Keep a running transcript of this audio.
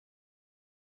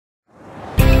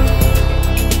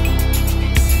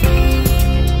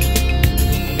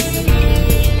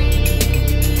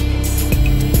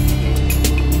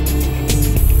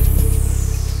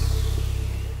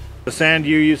the sand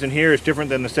you're using here is different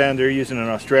than the sand they're using in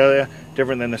Australia,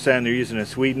 different than the sand they're using in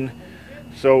Sweden.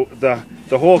 So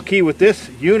the whole key with this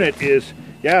unit is,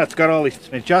 yeah, it's got all these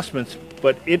adjustments,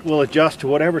 but it will adjust to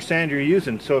whatever sand you're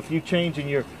using. So if you change and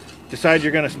you decide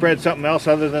you're going to spread something else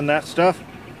other than that stuff,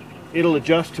 it'll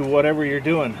adjust to whatever you're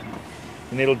doing,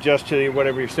 and it'll adjust to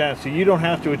whatever your sand. So you don't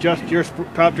have to adjust your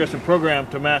top dressing program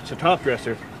to match the top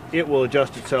dresser. It will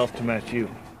adjust itself to match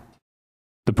you.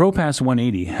 The ProPass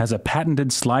 180 has a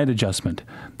patented slide adjustment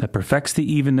that perfects the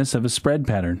evenness of a spread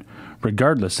pattern,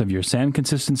 regardless of your sand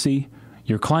consistency,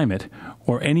 your climate,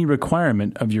 or any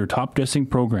requirement of your top dressing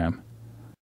program.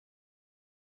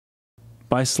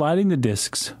 By sliding the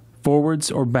discs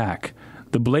forwards or back,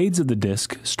 the blades of the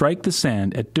disc strike the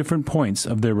sand at different points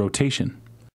of their rotation.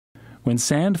 When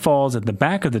sand falls at the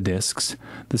back of the discs,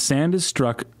 the sand is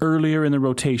struck earlier in the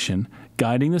rotation,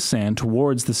 guiding the sand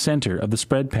towards the center of the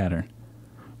spread pattern.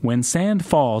 When sand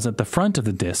falls at the front of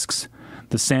the discs,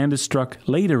 the sand is struck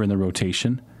later in the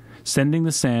rotation, sending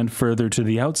the sand further to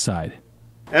the outside.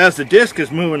 As the disc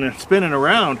is moving and spinning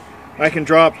around, I can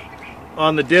drop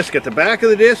on the disc at the back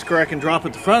of the disc, or I can drop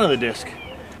at the front of the disc.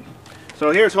 So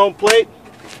here's home plate.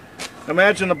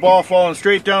 Imagine the ball falling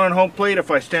straight down on home plate. If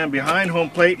I stand behind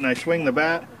home plate and I swing the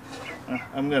bat,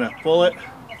 I'm going to pull it.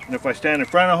 And if I stand in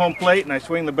front of home plate and I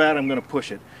swing the bat, I'm going to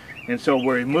push it. And so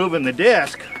we're moving the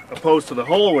disc opposed to the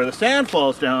hole where the sand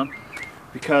falls down,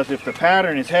 because if the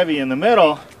pattern is heavy in the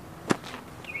middle,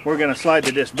 we're going to slide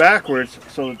the disc backwards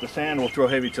so that the sand will throw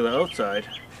heavy to the outside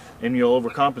and you'll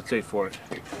overcompensate for it.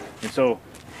 And so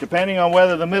depending on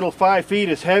whether the middle 5 feet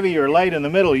is heavy or light in the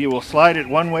middle, you will slide it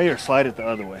one way or slide it the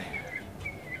other way.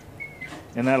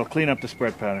 And that'll clean up the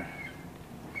spread pattern.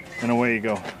 And away you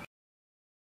go.